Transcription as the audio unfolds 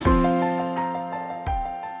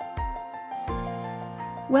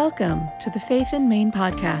Welcome to the Faith in Maine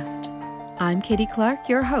podcast. I'm Katie Clark,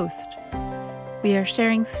 your host. We are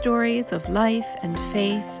sharing stories of life and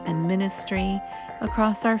faith and ministry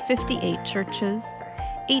across our 58 churches,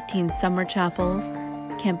 18 summer chapels,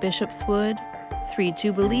 Camp Bishop's Wood, 3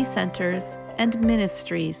 Jubilee centers, and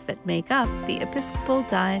ministries that make up the Episcopal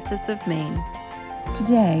Diocese of Maine.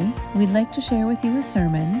 Today, we'd like to share with you a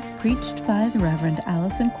sermon preached by the Reverend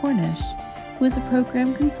Allison Cornish, who is a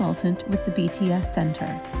program consultant with the BTS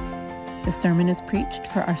Center. The sermon is preached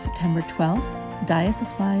for our September 12th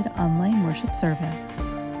diocese-wide online worship service.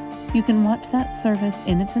 You can watch that service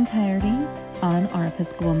in its entirety on our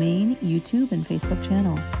Episcopal Maine YouTube and Facebook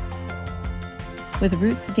channels. With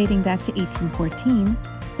roots dating back to 1814,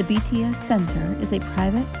 the BTS Center is a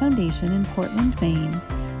private foundation in Portland, Maine,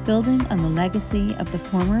 building on the legacy of the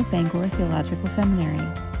former Bangor Theological Seminary.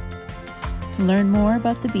 To learn more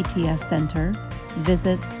about the BTS Center,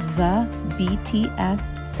 visit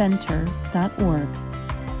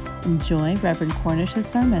thebtscenter.org. Enjoy Reverend Cornish's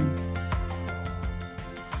sermon.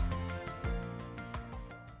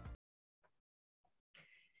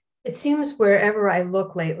 It seems wherever I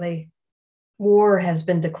look lately, war has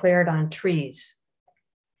been declared on trees.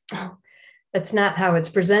 That's not how it's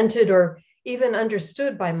presented or even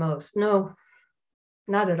understood by most. No,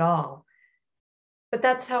 not at all. But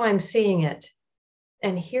that's how I'm seeing it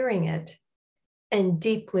and hearing it and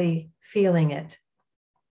deeply feeling it.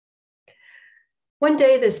 One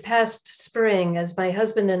day this past spring, as my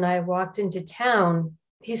husband and I walked into town,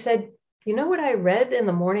 he said, "You know what I read in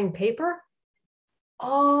the morning paper?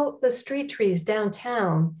 All the street trees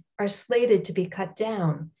downtown are slated to be cut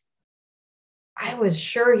down." I was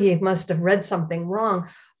sure he must have read something wrong.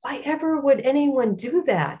 Why ever would anyone do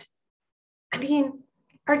that? I mean,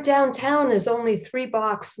 our downtown is only 3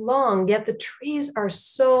 blocks long, yet the trees are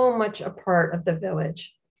so much a part of the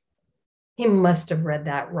village. He must have read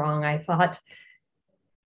that wrong, I thought.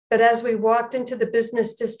 But as we walked into the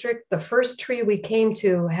business district, the first tree we came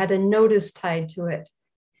to had a notice tied to it.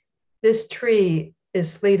 This tree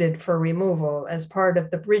is slated for removal as part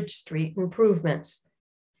of the Bridge Street improvements.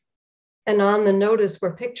 And on the notice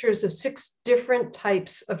were pictures of 6 different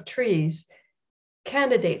types of trees,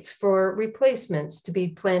 candidates for replacements to be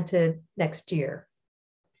planted next year.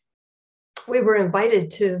 We were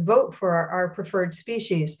invited to vote for our preferred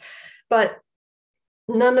species, but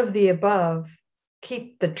none of the above,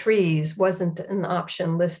 keep the trees, wasn't an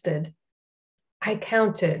option listed. I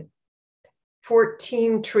counted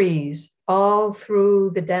 14 trees all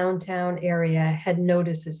through the downtown area had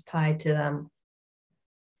notices tied to them.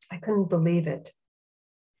 I couldn't believe it.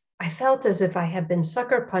 I felt as if I had been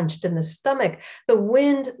sucker punched in the stomach, the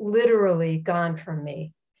wind literally gone from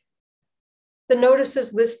me. The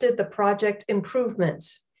notices listed the project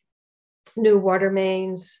improvements, new water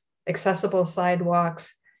mains, accessible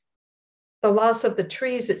sidewalks. The loss of the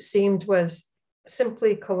trees, it seemed, was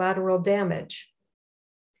simply collateral damage.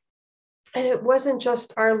 And it wasn't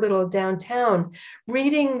just our little downtown.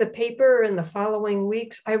 Reading the paper in the following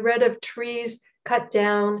weeks, I read of trees cut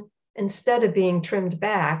down instead of being trimmed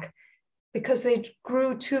back because they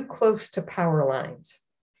grew too close to power lines.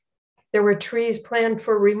 There were trees planned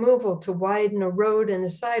for removal to widen a road and a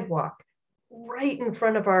sidewalk right in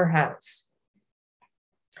front of our house.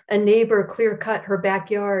 A neighbor clear-cut her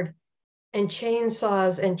backyard, and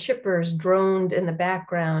chainsaws and chippers droned in the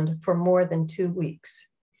background for more than 2 weeks.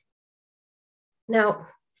 Now,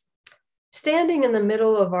 standing in the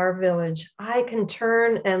middle of our village, I can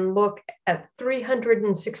turn and look at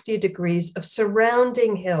 360 degrees of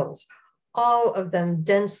surrounding hills, all of them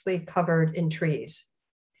densely covered in trees.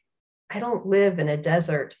 I don't live in a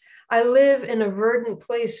desert. I live in a verdant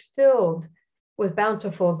place filled with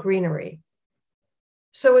bountiful greenery.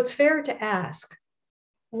 So it's fair to ask,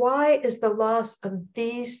 why is the loss of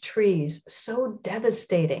these trees so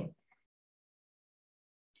devastating?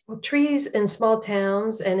 Well, trees in small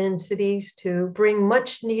towns and in cities too bring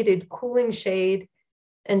much needed cooling shade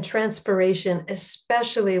and transpiration,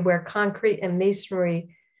 especially where concrete and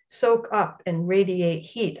masonry soak up and radiate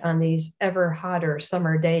heat on these ever hotter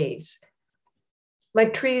summer days.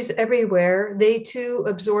 Like trees everywhere, they too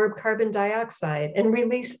absorb carbon dioxide and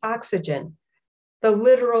release oxygen, the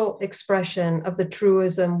literal expression of the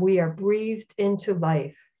truism we are breathed into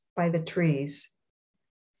life by the trees.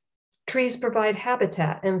 Trees provide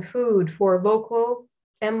habitat and food for local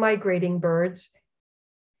and migrating birds.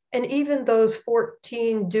 And even those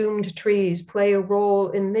 14 doomed trees play a role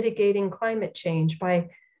in mitigating climate change by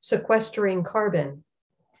sequestering carbon.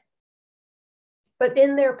 But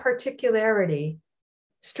in their particularity,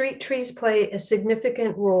 street trees play a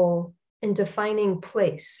significant role in defining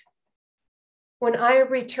place, When I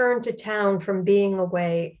return to town from being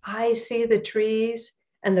away, I see the trees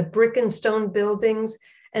and the brick and stone buildings,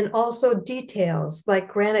 and also details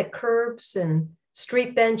like granite curbs and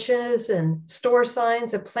street benches and store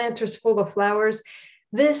signs and planters full of flowers.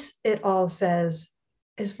 This, it all says,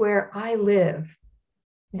 is where I live.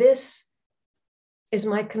 This is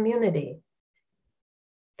my community.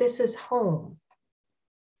 This is home.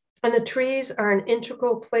 And the trees are an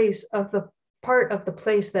integral part of the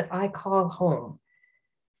place that I call home.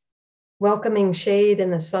 Welcoming shade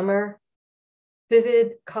in the summer,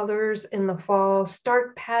 vivid colors in the fall,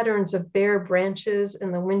 stark patterns of bare branches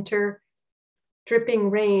in the winter,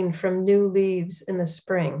 dripping rain from new leaves in the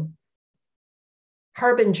spring.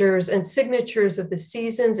 Harbingers and signatures of the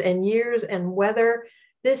seasons and years and weather.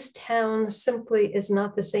 This town simply is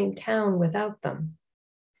not the same town without them.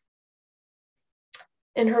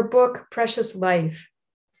 In her book, Precious Life,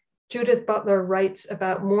 Judith Butler writes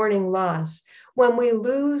about mourning loss. When we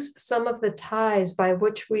lose some of the ties by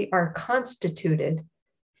which we are constituted,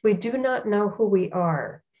 we do not know who we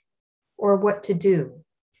are or what to do.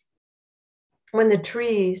 When the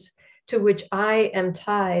trees to which I am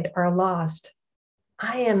tied are lost,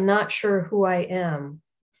 I am not sure who I am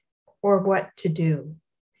or what to do.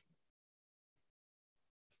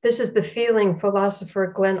 This is the feeling philosopher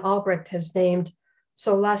Glenn Albrecht has named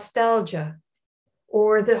solastalgia,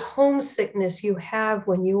 or the homesickness you have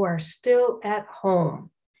when you are still at home,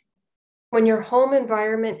 when your home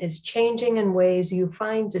environment is changing in ways you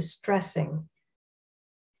find distressing.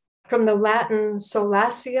 From the Latin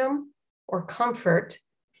solatium, or comfort,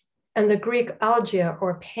 and the Greek algia,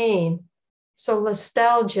 or pain,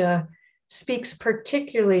 solastalgia speaks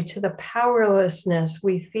particularly to the powerlessness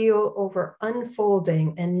we feel over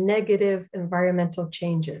unfolding and negative environmental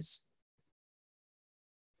changes.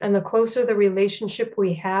 And the closer the relationship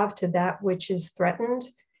we have to that which is threatened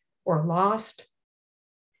or lost,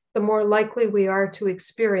 the more likely we are to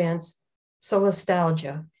experience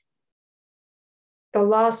solastalgia. The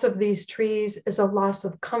loss of these trees is a loss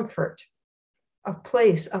of comfort, of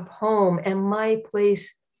place, of home, and my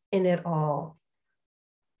place in it all.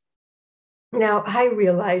 Now, I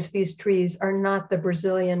realize these trees are not the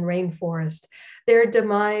Brazilian rainforest. Their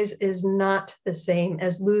demise is not the same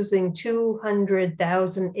as losing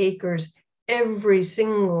 200,000 acres every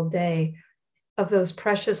single day of those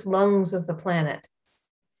precious lungs of the planet.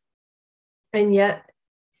 And yet,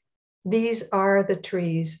 these are the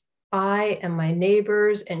trees I and my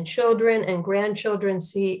neighbors and children and grandchildren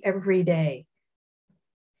see every day.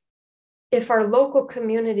 If our local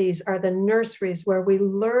communities are the nurseries where we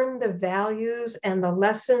learn the values and the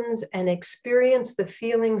lessons and experience the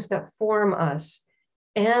feelings that form us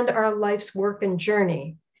and our life's work and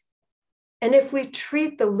journey, and if we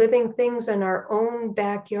treat the living things in our own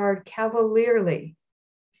backyard cavalierly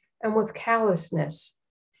and with callousness,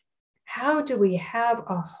 how do we have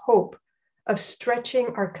a hope of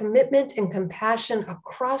stretching our commitment and compassion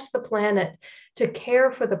across the planet to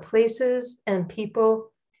care for the places and people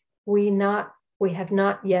we have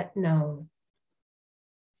not yet known?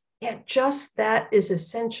 Yet just that is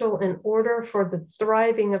essential in order for the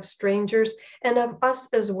thriving of strangers and of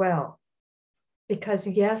us as well. Because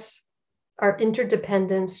yes, our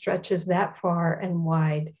interdependence stretches that far and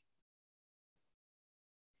wide.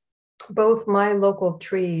 Both my local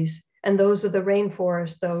trees and those of the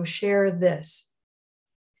rainforest, though, share this.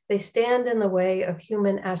 They stand in the way of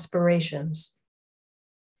human aspirations.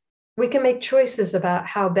 We can make choices about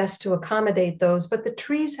how best to accommodate those, but the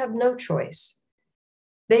trees have no choice.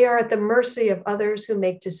 They are at the mercy of others who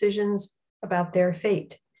make decisions about their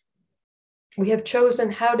fate. We have chosen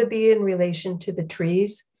how to be in relation to the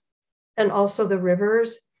trees and also the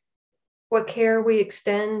rivers, what care we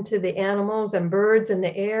extend to the animals and birds in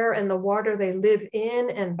the air and the water they live in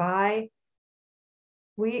and by.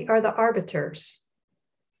 We are the arbiters,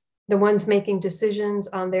 the ones making decisions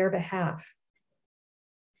on their behalf.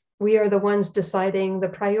 We are the ones deciding the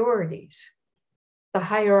priorities, the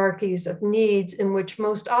hierarchies of needs in which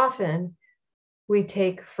most often we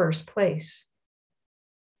take first place.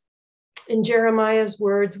 In Jeremiah's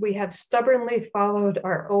words, we have stubbornly followed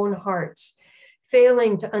our own hearts,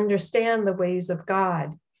 failing to understand the ways of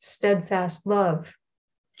God, steadfast love,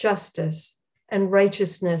 justice, and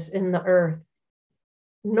righteousness in the earth.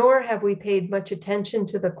 Nor have we paid much attention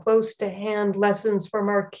to the close-to-hand lessons from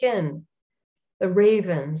our kin, the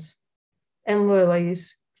ravens and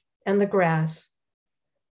lilies and the grass,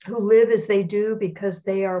 who live as they do because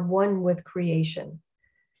they are one with creation.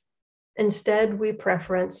 Instead, we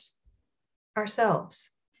preference ourselves.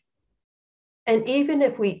 And even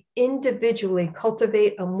if we individually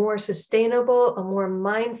cultivate a more sustainable, a more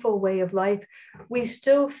mindful way of life, we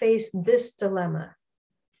still face this dilemma.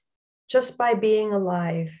 Just by being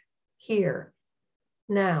alive here,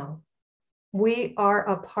 now, we are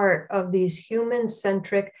a part of these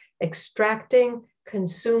human-centric, extracting,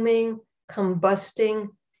 consuming,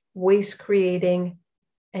 combusting, waste-creating,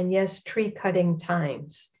 and yes, tree-cutting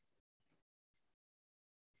times.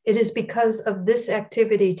 It is because of this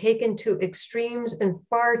activity taken to extremes in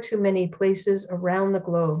far too many places around the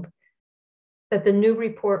globe that the new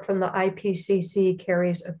report from the IPCC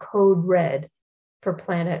carries a code red for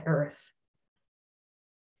planet Earth.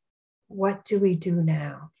 What do we do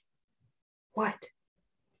now? What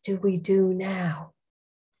do we do now?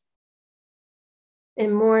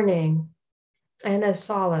 In mourning and as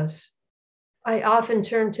solace, I often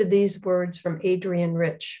turn to these words from Adrienne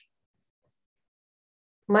Rich.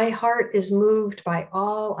 My heart is moved by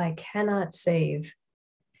all I cannot save.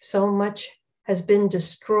 So much has been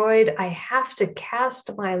destroyed, I have to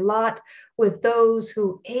cast my lot with those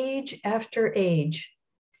who age after age,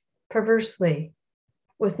 perversely,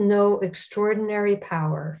 with no extraordinary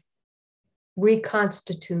power,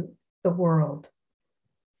 reconstitute the world.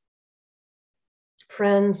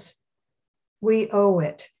 Friends, we owe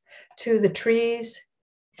it to the trees,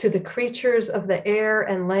 to the creatures of the air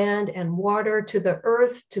and land and water, to the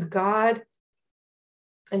earth, to God,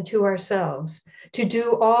 and to ourselves, to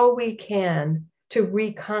do all we can to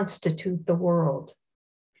reconstitute the world.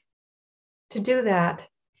 To do that,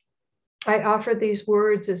 I offer these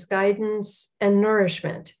words as guidance and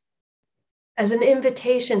nourishment, as an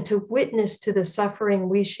invitation to witness to the suffering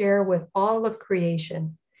we share with all of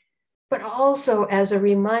creation, but also as a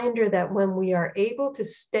reminder that when we are able to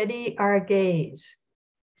steady our gaze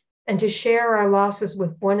and to share our losses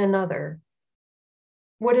with one another,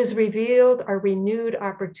 what is revealed are renewed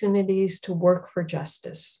opportunities to work for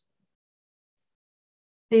justice.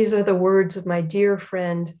 These are the words of my dear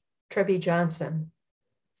friend, Trebbie Johnson.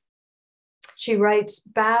 She writes,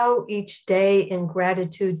 bow each day in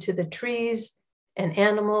gratitude to the trees and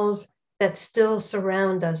animals that still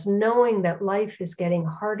surround us, knowing that life is getting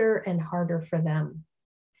harder and harder for them.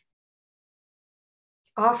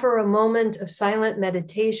 Offer a moment of silent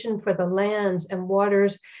meditation for the lands and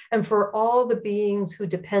waters and for all the beings who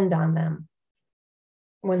depend on them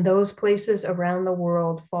when those places around the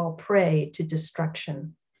world fall prey to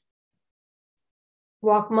destruction.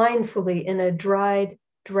 Walk mindfully in a dried,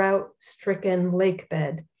 drought-stricken lake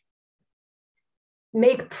bed.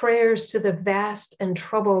 Make prayers to the vast and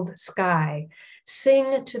troubled sky.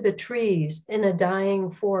 Sing to the trees in a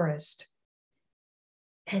dying forest.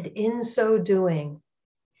 And in so doing,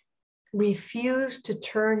 refuse to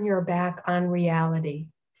turn your back on reality.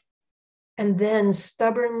 And then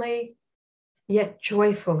stubbornly, yet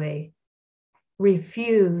joyfully,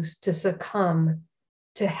 refuse to succumb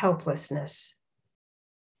to helplessness.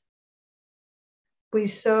 We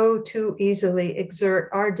so too easily exert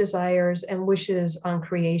our desires and wishes on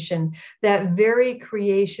creation, that very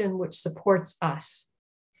creation which supports us.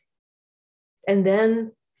 And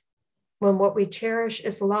then, when what we cherish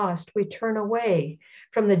is lost, we turn away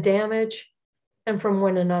from the damage and from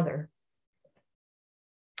one another.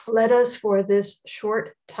 Let us, for this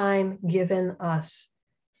short time given us,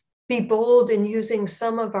 be bold in using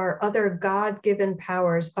some of our other God-given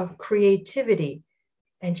powers of creativity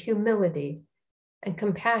and humility and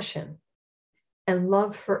compassion and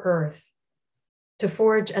love for earth to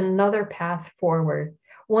forge another path forward,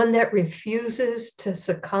 one that refuses to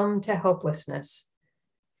succumb to helplessness,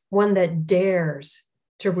 one that dares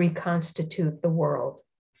to reconstitute the world.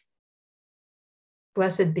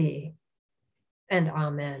 Blessed be, and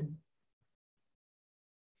amen.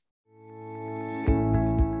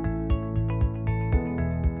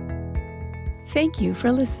 Thank you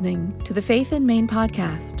for listening to the Faith in Maine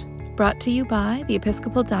podcast, brought to you by the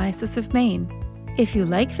Episcopal Diocese of Maine. If you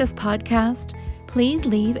like this podcast, please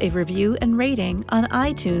leave a review and rating on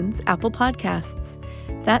iTunes, Apple Podcasts.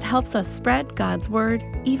 That helps us spread God's word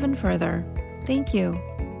even further. Thank you.